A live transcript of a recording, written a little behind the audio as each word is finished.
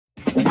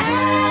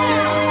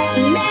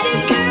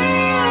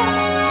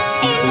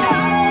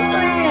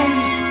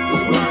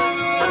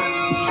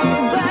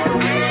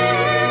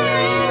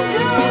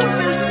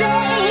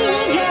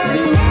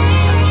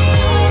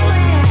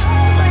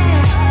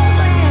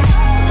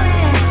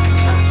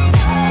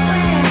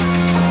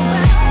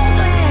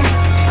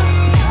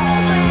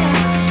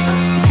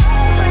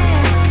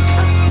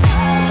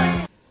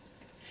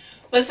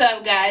What's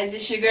up, guys?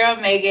 It's your girl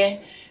Megan.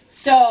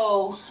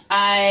 So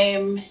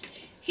I'm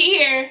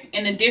here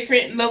in a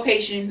different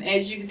location.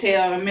 As you can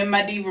tell, I'm in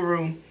my diva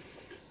room,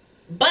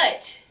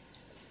 but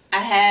I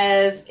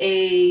have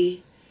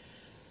a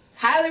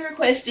highly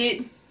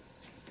requested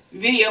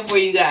video for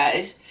you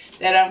guys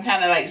that I'm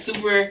kind of like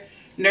super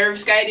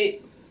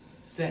nerve-skited.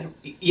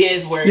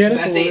 Yes, word. Yeah,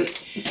 I said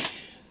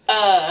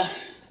it.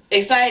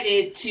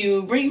 Excited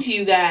to bring to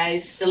you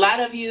guys. A lot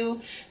of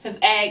you have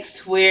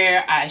asked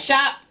where I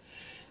shop,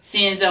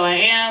 seeing though I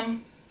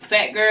am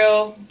fat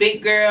girl,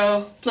 big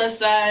girl, plus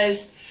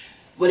size,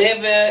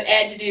 whatever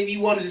adjective you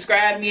want to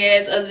describe me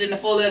as other than the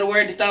 4-letter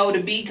word to start with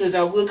a B, because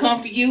I will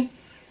come for you.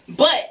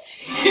 But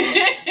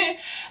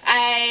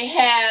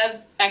I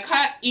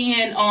caught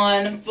in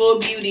on Full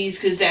Beauties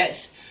because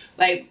that's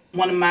like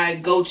one of my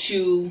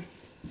go-to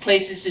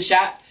places to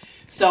shop.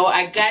 So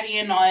I got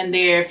in on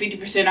their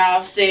 50%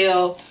 off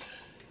sale.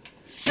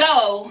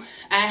 So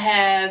I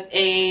have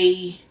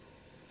a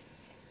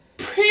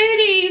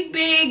pretty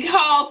big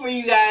haul for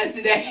you guys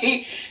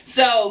today.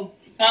 So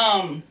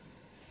and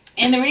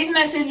the reason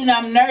I said that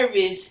I'm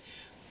nervous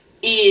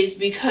is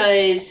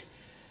because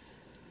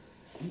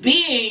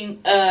being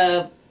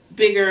a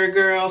bigger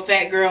girl,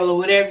 fat girl, or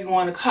whatever you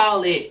want to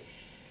call it,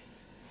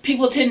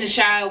 people tend to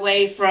shy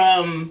away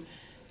from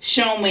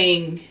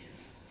showing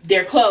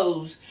their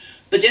clothes.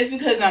 But just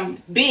because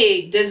I'm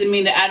big doesn't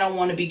mean that I don't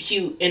want to be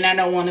cute and I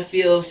don't want to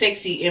feel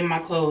sexy in my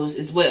clothes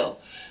as well.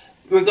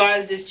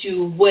 Regardless as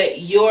to what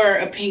your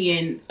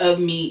opinion of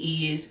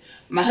me is.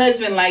 My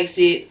husband likes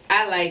it,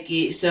 I like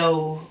it,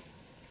 so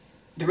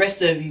the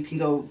rest of you can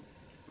go,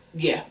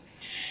 yeah.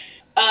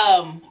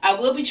 I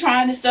will be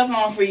trying this stuff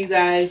on for you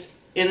guys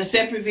in a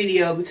separate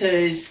video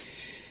because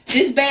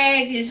this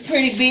bag is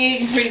pretty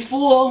big and pretty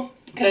full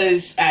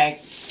because I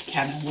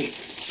kind of went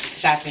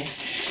shopping.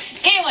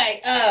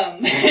 Anyway,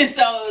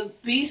 so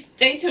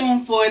stay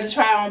tuned for the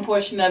try on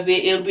portion of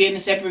it. It'll be in a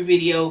separate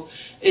video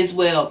as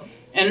well.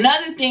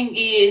 Another thing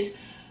is,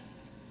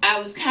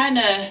 I was kind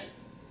of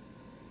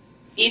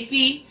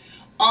iffy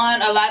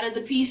on a lot of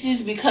the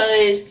pieces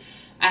because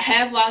I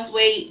have lost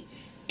weight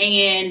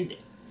and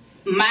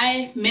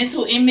my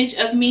mental image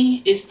of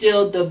me is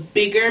still the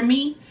bigger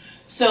me.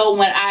 So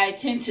when I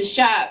tend to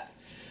shop,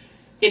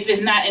 if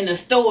it's not in the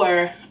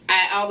store,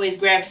 I always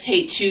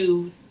gravitate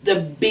to the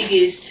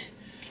biggest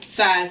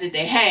size that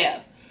they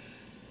have.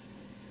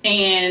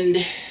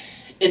 And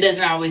it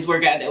doesn't always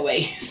work out that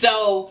way.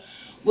 So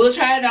we'll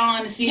try it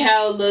on and see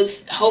how it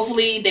looks.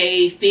 Hopefully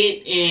they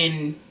fit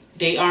and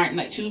they aren't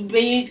like too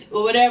big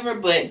or whatever,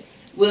 but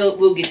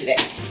we'll get to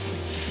that.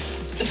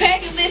 The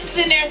packing list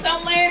is in there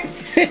somewhere.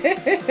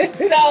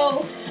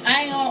 So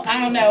I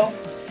don't know.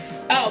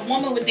 Oh,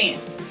 Woman Within.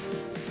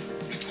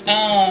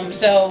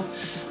 So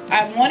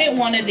I wanted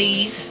one of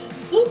these.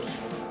 Oops.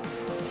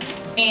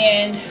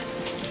 And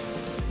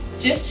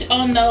just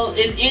on those,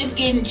 it is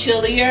getting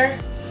chillier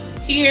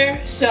here,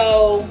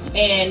 so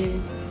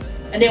and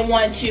I didn't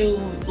want to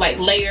like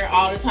layer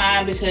all the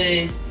time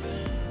because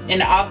in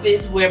the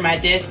office where my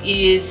desk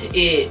is,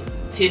 it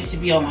tends to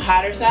be on the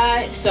hotter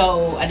side,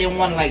 so I didn't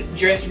want to like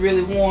dress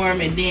really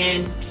warm and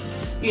then,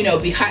 you know,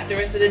 be hot the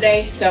rest of the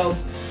day. So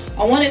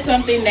I wanted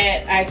something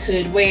that I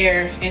could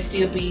wear and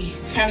still be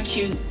kind of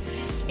cute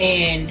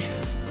and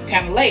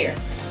kind of layer.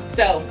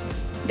 So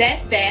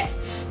that's that.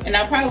 And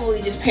I'll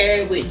probably just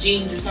pair it with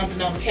jeans or something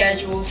on a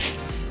casual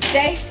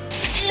day.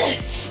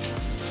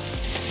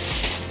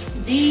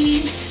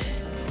 These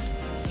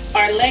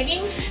are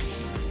leggings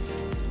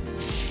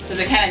because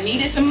I kind of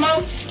needed some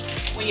more.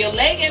 When your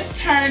leggings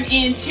turn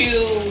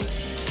into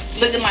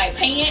looking like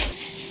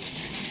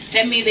pants,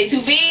 that means they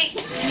too big.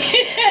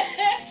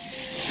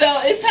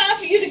 So it's time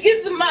for you to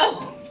get some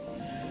more.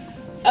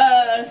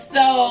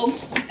 So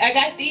I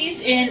got these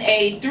in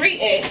a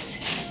 3X.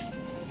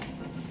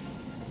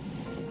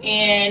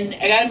 And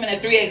I got them in a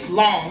 3X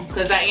long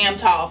because I am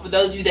tall. For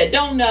those of you that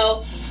don't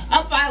know,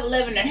 I'm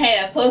 5'11" and a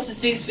half, close to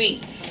 6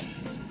 feet.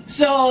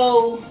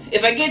 So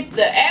if I get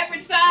the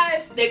average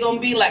size, they're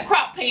gonna be like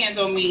crop pants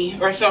on me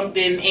or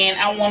something, and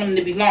I want them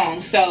to be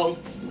long. So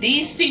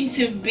these seem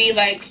to be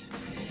like,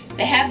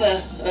 they have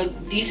a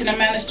decent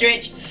amount of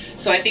stretch,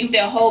 so I think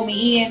they'll hold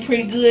me in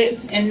pretty good.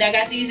 And I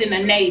got these in the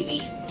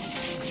navy.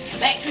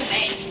 Back to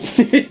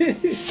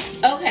baby.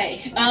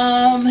 Okay,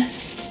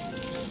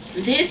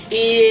 this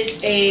is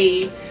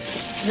a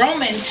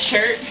Roman's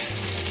shirt.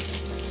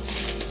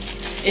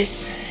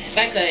 It's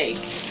like a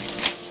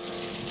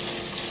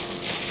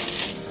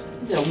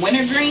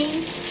winter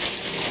green,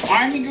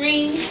 army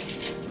green.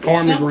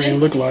 Army green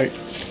look like.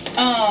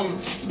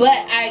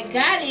 But I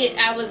got it.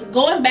 I was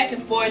going back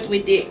and forth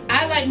with it.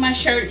 I like my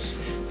shirts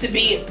to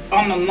be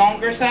on the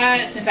longer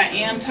side since I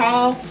am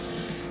tall.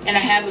 and I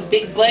have a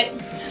big butt,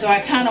 so I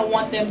kind of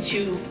want them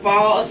to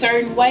fall a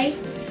certain way.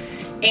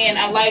 And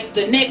I like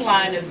the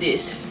neckline of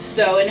this,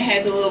 so, and it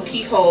has a little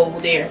keyhole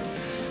there.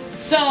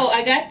 So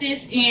I got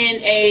this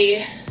in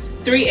a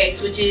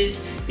 3X, which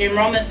is in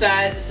Roman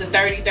size. It's a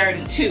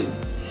 30-32,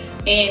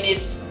 and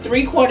it's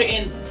 3/4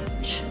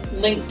 inch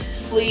length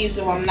sleeves,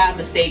 if I'm not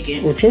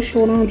mistaken. Well, just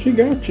short on, she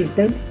got you,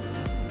 baby.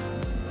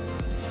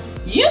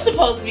 You're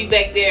supposed to be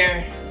back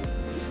there,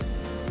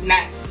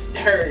 not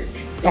heard.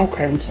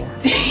 Okay, I'm sorry.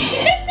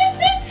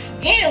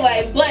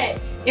 Anyway, but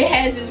it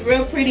has this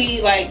real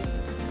pretty, like,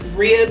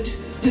 ribbed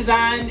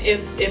design,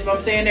 if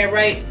I'm saying that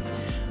right.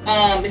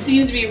 It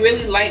seems to be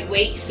really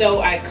lightweight,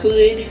 so I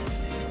could,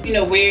 you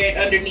know, wear it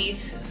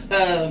underneath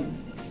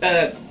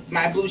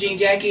my blue jean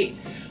jacket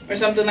or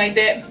something like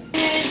that.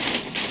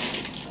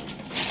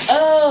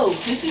 Oh,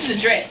 this is a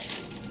dress.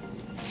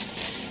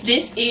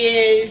 This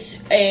is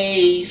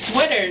a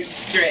sweater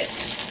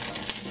dress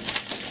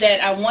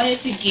that I wanted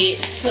to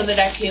get so that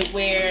I can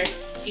wear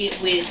it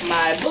with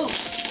my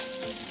boots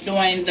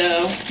during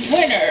the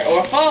winter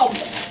or fall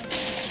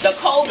months, the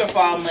colder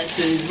fall months,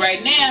 because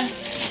right now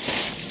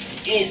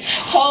it's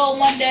cold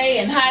one day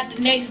and hot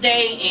the next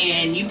day,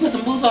 and you put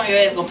some boots on, your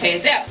ass gonna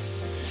pass out.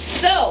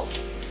 So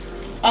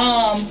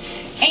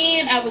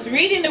and I was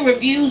reading the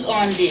reviews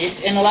on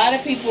this, and a lot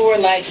of people were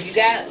like, you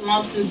got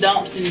lumps and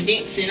dumps and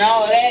dents and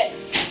all of that,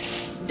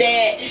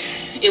 that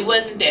it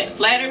wasn't that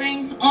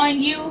flattering on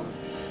you.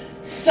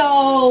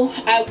 So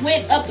I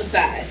went up a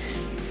size,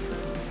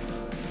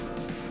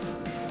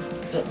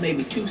 up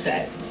maybe 2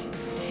 sizes,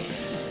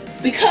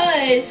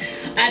 because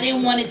I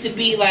didn't want it to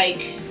be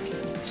like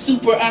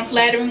super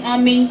unflattering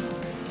on me.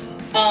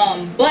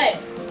 But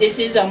this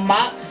is a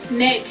mock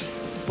neck,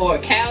 or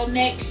cow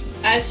neck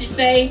I should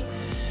say.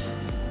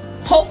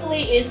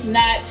 Hopefully it's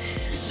not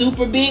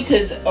super big,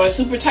 or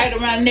super tight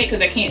around the neck,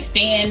 because I can't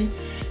stand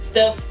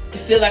stuff to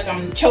feel like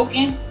I'm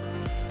choking.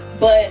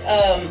 But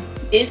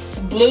it's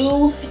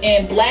blue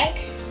and black,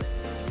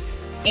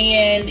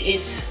 and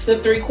it's the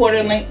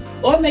 3/4 length,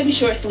 or maybe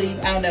short sleeve,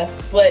 I don't know,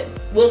 but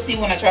we'll see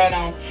when I try it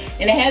on.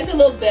 And it has a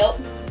little belt.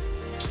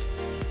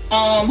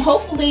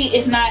 Hopefully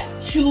it's not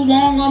too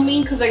long on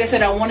me, because like I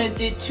said, I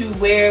wanted it to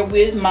wear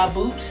with my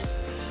boots.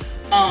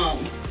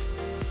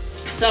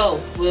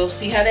 So we'll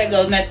see how that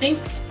goes. And I think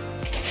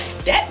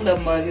that little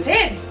mug is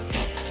heavy.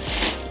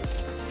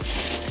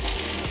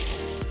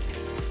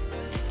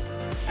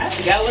 I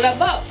forgot what I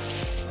bought.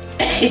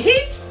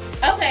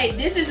 Okay,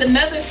 this is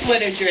another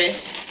sweater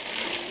dress,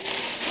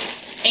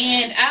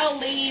 and I'll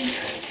leave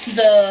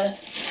the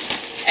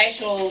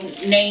actual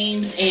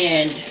names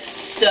and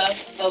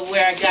stuff of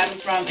where I got them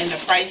from and the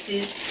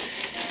prices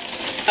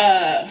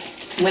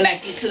when I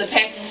get to the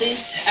packing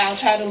list. I'll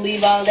try to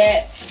leave all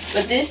that.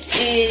 But this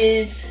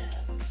is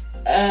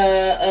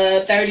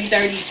a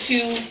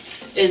 30-32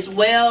 as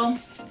well.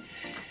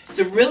 It's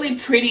a really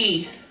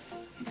pretty,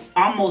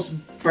 almost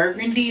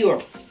burgundy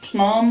or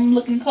plum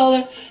looking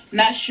color.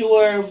 Not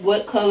sure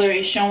what color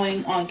is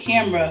showing on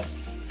camera,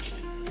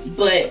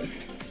 but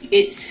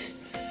it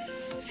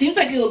seems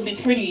like it would be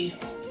pretty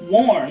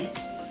warm.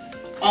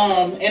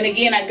 And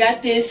again, I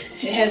got this.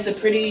 It has a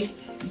pretty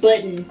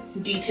button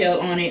detail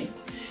on it.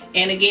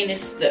 And again,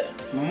 it's the,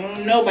 I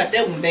don't know about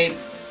that one, babe.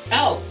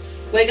 Oh,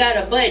 we got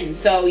a button,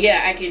 so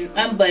yeah, I can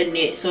unbutton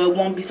it so it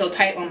won't be so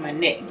tight on my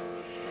neck.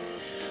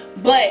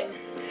 But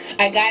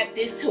I got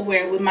this to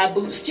wear with my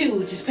boots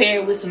too. Just pair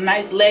it with some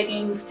nice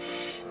leggings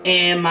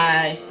and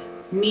my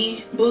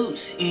knee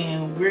boots,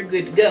 and we're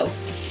good to go.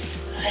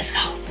 Let's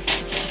go.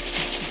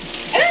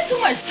 I got too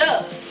much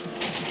stuff.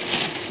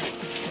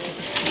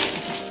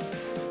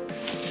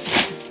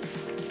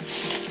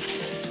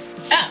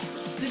 Oh,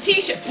 it's a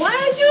t-shirt. Why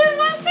is you in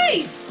my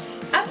face?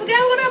 I forgot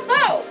what I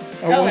bought.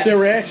 I want their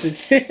reaction.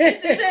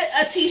 This is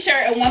a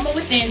t-shirt, a Woman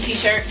Within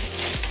t-shirt.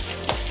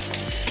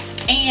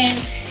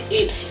 And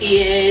it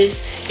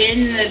is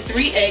in the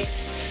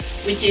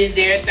 3X, which is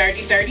their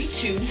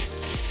 30-32.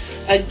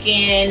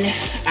 Again,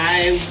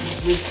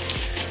 this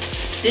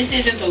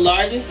isn't the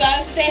largest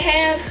size that they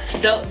have.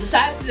 The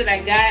sizes that I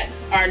got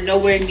are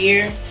nowhere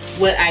near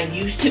what I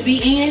used to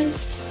be in.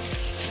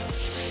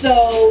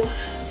 So,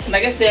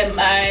 like I said,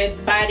 my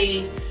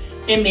body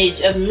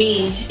image of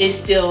me is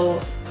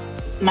still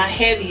my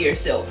heavier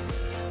self.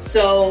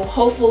 So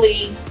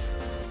hopefully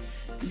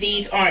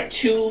these aren't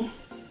too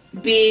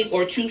big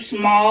or too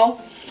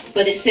small,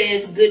 but it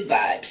says good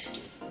vibes.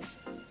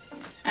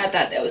 I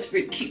thought that was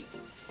pretty cute.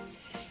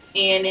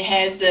 And it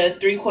has the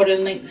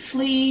 3/4 length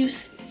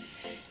sleeves,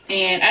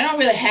 and I don't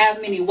really have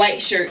many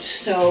white shirts,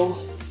 so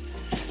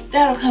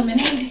that'll come in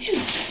handy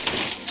too.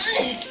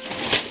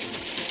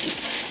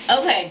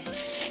 Okay,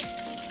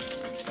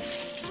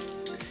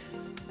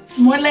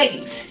 some more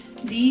leggings.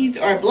 These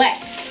are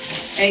black.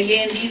 And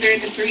again, these are in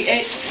the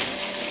 3X.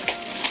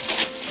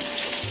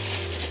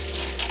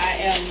 I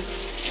am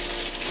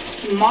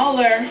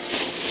smaller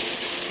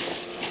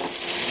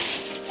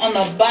on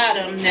the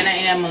bottom than I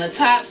am on the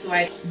top,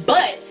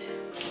 but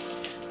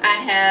I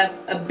have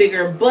a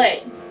bigger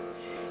butt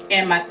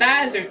and my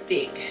thighs are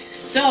thick,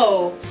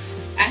 so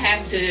I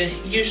have to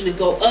usually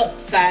go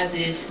up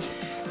sizes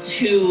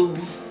to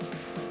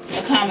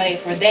accommodate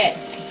for that.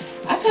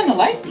 I kind of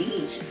like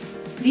these.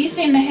 These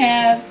seem to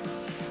have,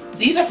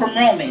 these are from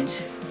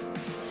Romans,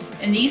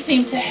 and these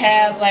seem to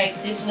have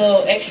like this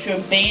little extra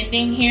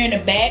banding here in the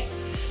back,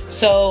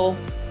 so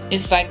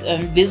it's like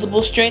an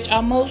invisible stretch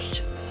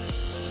almost,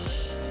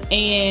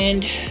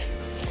 and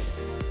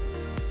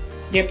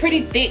they're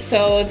pretty thick,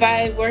 so if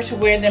I were to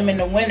wear them in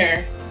the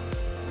winter,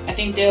 I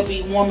think they'll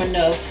be warm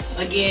enough,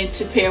 again,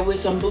 to pair with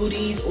some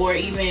booties or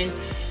even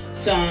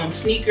some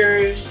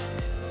sneakers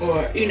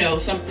or, you know,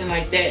 something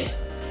like that,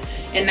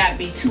 and not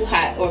be too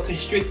hot or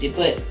constricted.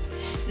 But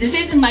this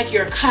isn't like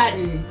your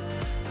cotton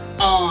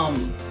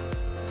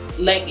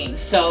leggings,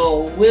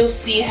 so we'll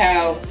see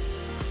how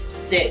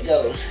that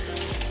goes.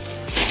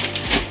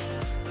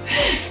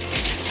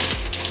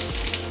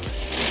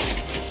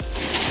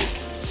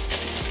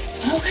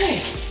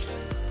 Okay,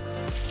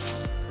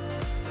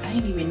 I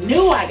didn't even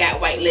know I got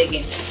white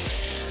leggings,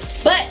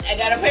 but I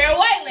got a pair of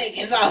white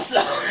leggings also.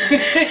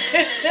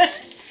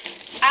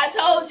 I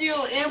told you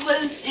it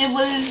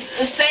was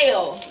a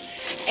sale,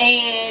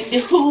 and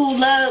who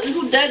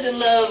doesn't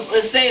love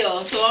a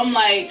sale? So I'm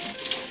like,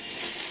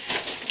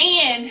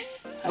 and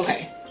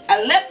okay,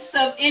 I left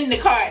stuff in the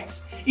cart.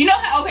 You know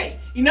how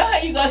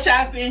you go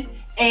shopping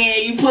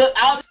and you put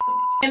all the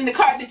in the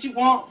cart that you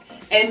want,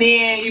 and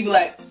then you be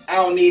like, I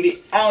don't need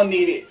it, I don't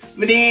need it.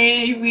 But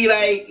then you be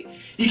like,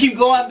 you keep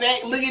going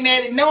back looking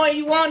at it knowing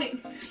you want it.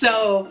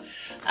 So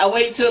I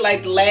wait till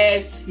like the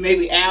last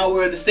maybe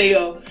hour of the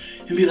sale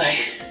and be like,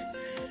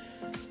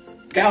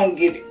 go and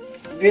get it.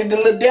 Did the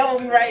little devil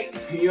be right?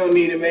 You don't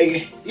need it,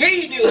 Megan. Yeah,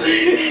 you do.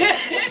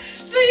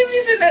 So you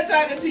be sitting there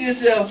talking to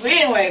yourself. But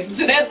anyway,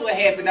 so that's what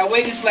happened. I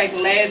waited till like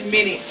the last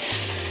minute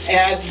and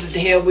I just did the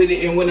hell with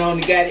it and went on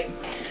and got it.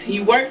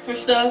 You work for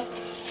stuff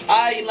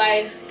all your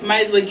life, you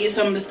might as well get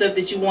some of the stuff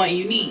that you want and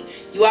you need.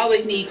 You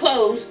always need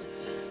clothes.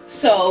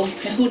 So,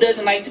 and who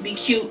doesn't like to be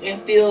cute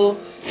and feel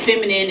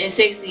feminine and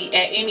sexy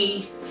at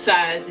any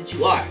size that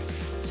you are?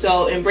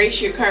 So embrace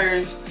your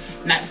curves.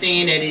 Not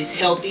saying that it's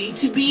healthy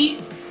to be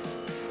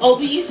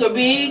obese or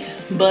big,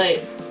 but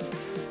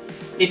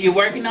if you're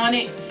working on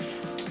it,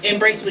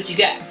 embrace what you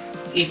got.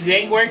 If you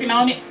ain't working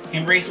on it,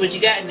 embrace what you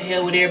got and the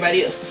hell with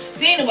everybody else.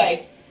 So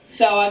anyway,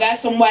 so I got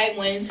some white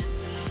ones.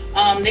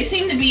 They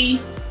seem to be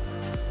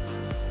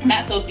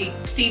not so deep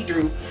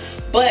see-through,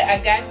 but I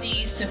got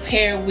these to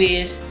pair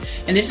with,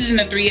 and this is in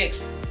the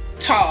 3X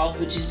tall,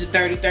 which is the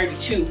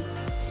 30-32.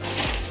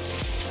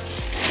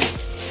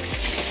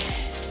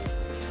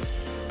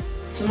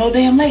 Some more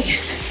damn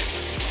leggings.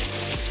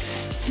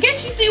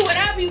 Guess you see what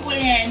I be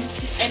wearing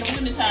in the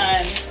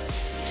wintertime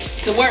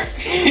to work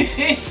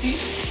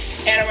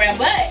and around,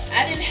 but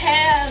I didn't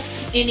have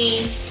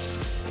any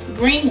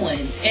green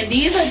ones, and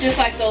these are just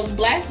like those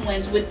black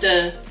ones with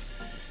the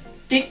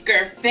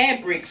thicker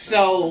fabric.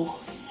 So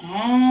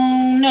I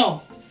don't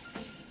know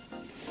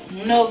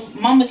if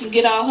mama can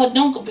get all her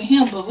dunk up in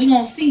him, but we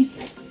gonna see.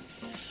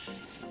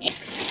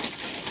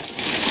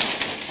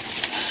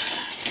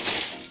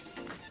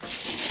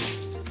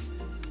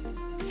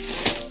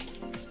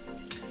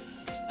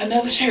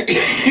 Another shirt.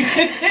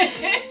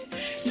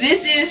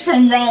 This is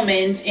from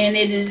Romans and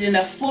it is in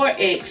a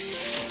 4X,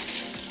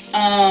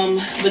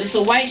 but it's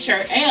a white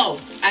shirt. And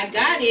I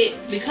got it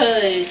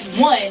because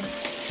one,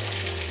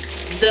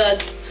 the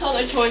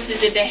color choices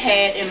that they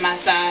had in my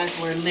size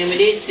were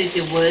limited since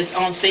it was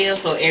on sale,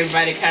 so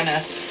everybody kind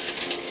of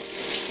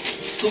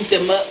scooped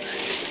them up.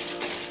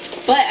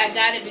 But I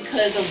got it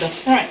because of the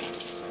front.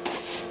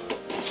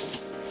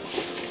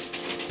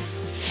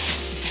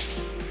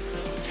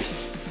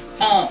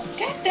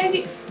 God dang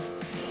it.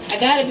 I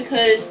got it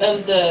because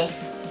of the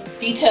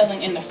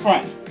detailing in the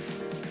front.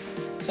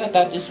 So I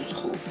thought this was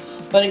cool.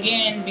 But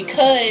again,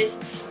 because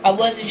I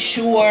wasn't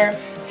sure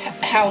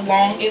how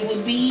long it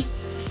would be,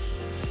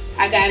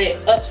 I got it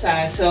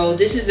upsized. So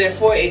this is their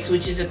 4X,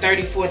 which is a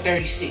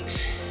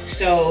 34-36.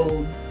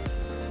 So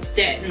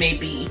that may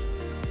be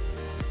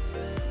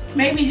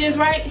just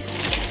right.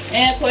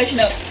 And pushing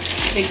up.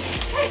 God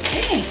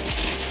dang.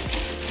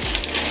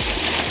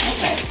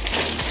 Okay.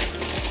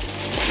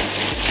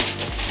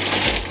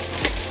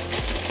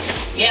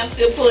 Yeah, I'm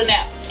still pulling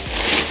out.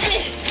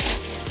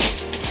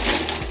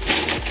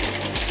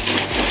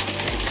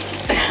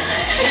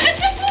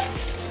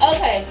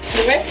 Okay,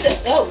 the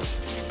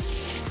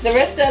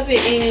rest of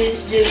it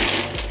is just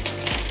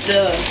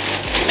the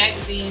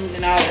magazines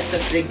and all that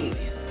stuff they give you.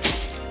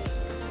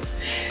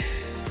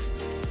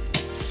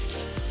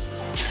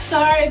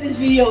 Sorry if this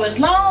video is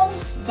long,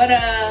 but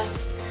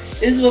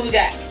this is what we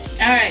got.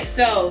 Alright,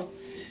 so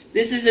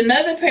this is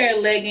another pair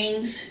of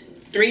leggings,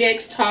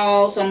 3X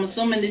tall, so I'm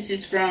assuming this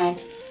is from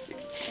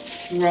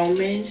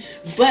Romans,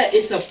 but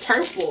it's a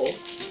purple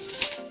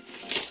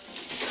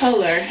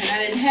color, and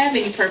I didn't have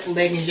any purple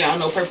leggings. Y'all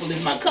know purple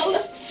is my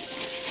color,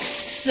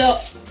 so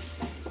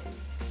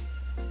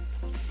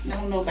I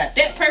don't know about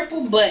that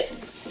purple, but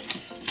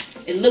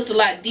it looked a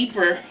lot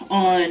deeper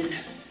on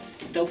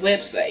the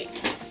website.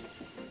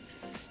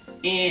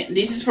 And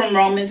this is from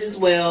Romans as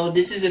well.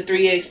 This is a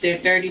 3X. They're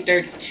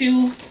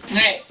 30-32.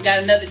 Alright,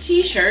 got another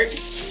t-shirt.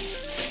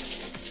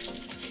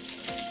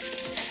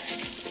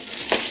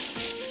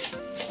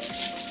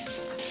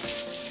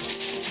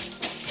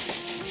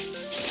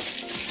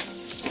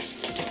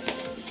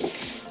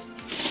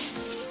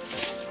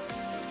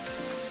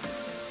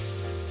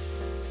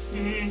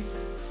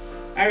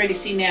 I already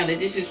see now that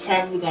this is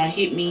probably gonna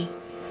hit me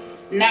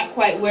not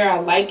quite where I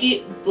like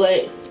it,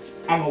 but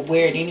I'm gonna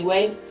wear it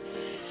anyway.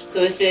 So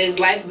it says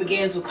life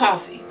begins with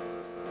coffee,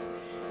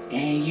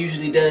 and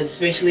usually does,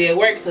 especially at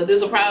work. So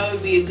this will probably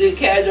be a good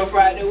casual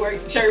Friday work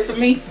shirt for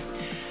me.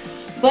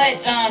 But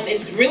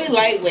it's really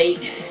lightweight,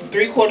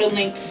 3/4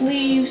 length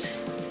sleeves,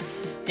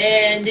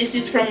 and this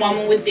is from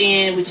Woman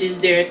Within, which is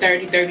their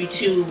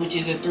 30-32, which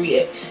is a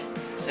 3X.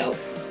 So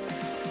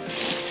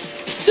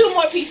 2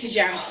 more pieces,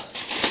 y'all.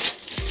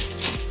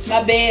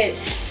 My bed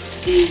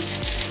is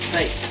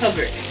like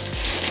covered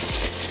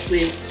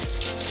with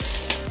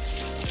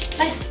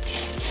plastic.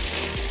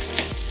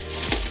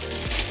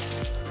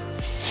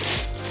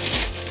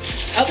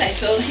 Okay,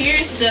 so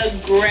here's the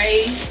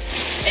gray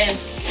and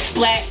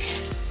black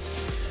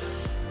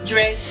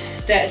dress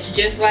that's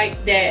just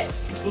like that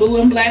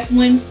blue and black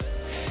one.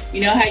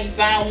 You know how you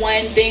find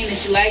one thing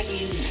that you like,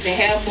 they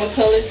have more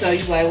colors, so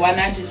you're like, why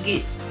not just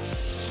get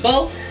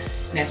both?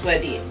 And that's what I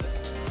did.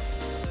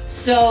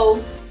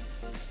 So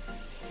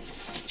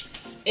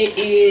it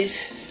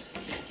is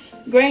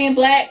gray and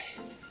black,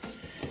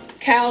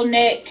 cowl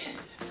neck.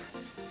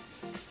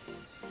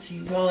 So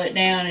you roll it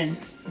down, and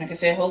like I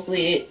said,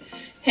 hopefully it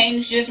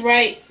hangs just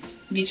right.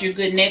 Get your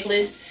good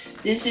necklace.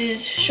 This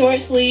is short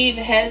sleeve.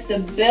 It has the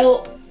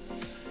belt,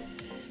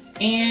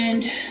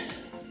 and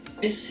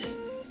it's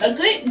a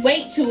good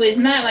weight to it. It's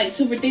not like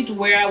super thick to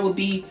where I would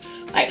be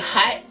like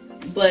hot,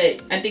 but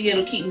I think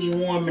it'll keep me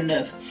warm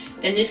enough.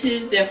 And this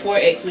is the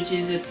 4X, which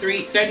is a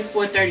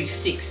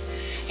 34-36.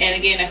 And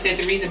again, I said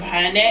the reason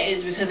behind that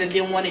is because I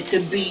didn't want it to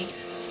be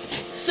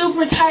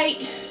super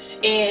tight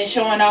and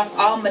showing off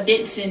all my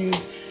dents and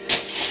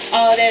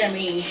all that. I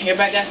mean,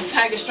 everybody got some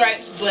tiger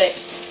stripes, but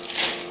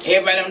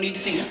everybody don't need to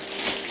see them.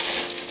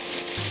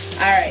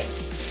 Alright.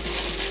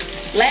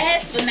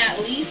 Last but not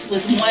least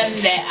was one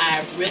that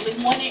I really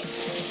wanted.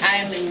 I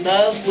am in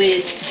love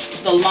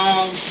with the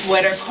long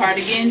sweater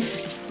cardigans.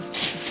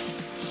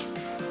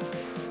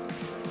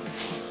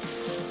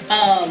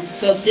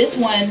 So this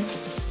one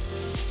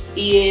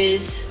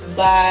is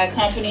by a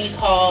company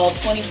called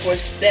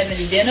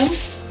 24/7 Denim,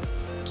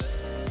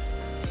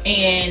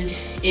 and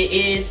it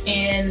is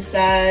in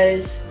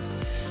size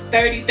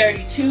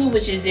 30-32,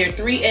 which is their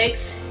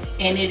 3X,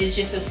 and it is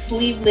just a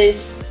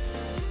sleeveless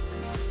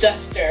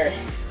duster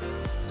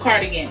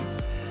cardigan.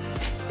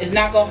 It's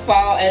not gonna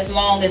fall as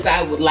long as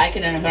I would like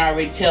it, and I can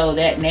already tell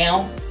that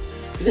now,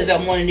 because I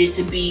wanted it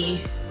to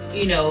be,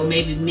 you know,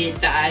 maybe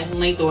mid-thigh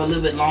length or a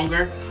little bit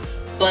longer.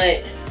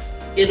 But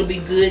it'll be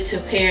good to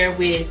pair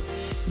with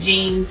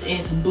jeans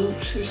and some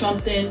boots or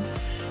something.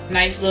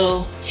 Nice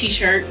little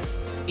t-shirt,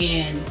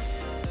 and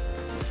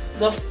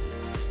go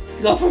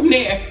from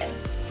there.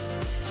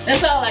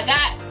 That's all I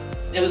got.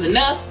 It was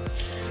enough.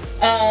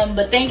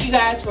 But thank you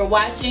guys for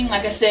watching.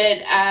 Like I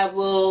said, I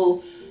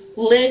will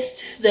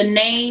list the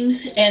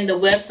names and the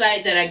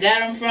website that I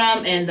got them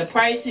from and the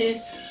prices.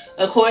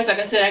 Of course, like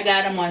I said, I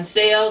got them on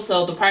sale,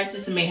 so the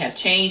prices may have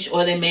changed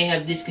or they may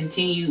have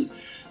discontinued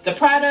the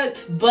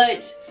product,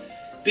 but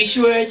be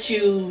sure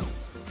to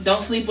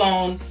don't sleep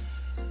on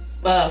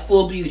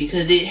Full Beauty,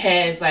 because it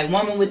has like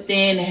Woman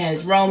Within, it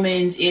has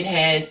Romans, it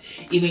has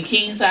even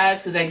king size,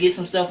 because I get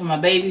some stuff for my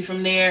baby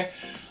from there.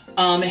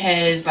 It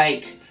has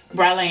like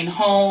Bralane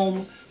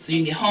Home, so you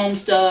can get home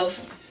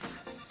stuff.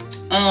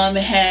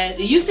 It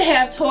used to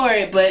have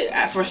Torrid, but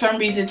for some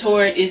reason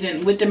Torrid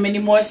isn't with them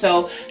anymore,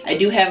 so I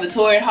do have a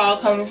Torrid haul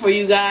coming for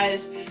you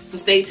guys, so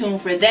stay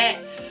tuned for that.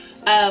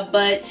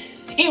 But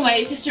anyway,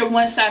 it's just your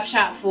one-stop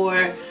shop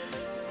for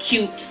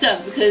cute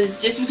stuff,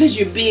 because just because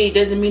you're big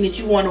doesn't mean that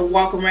you want to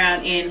walk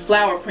around in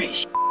flower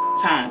print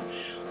time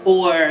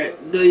or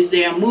those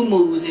damn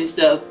moo-moos and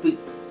stuff.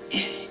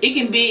 It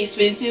can be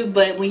expensive,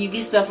 but when you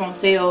get stuff on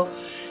sale,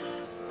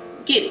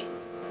 get it.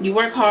 You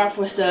work hard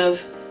for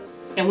stuff,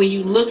 and when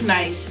you look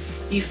nice,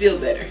 you feel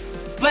better.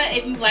 But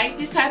if you like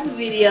this type of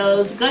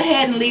videos, go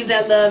ahead and leave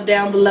that love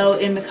down below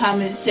in the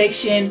comment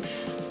section.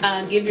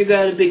 Give your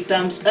girl a big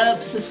thumbs up,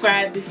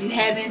 subscribe if you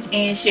haven't,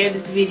 and share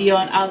this video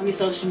on all of your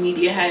social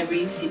media however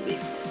you see fit.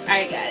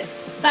 Alright guys,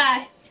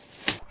 bye!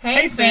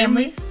 Hey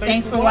family,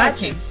 thanks for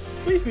watching.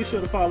 Please be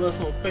sure to follow us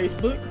on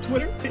Facebook,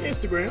 Twitter, and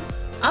Instagram.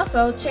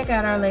 Also, check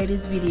out our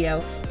latest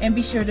video and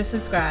be sure to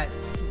subscribe.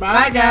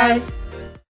 Bye guys!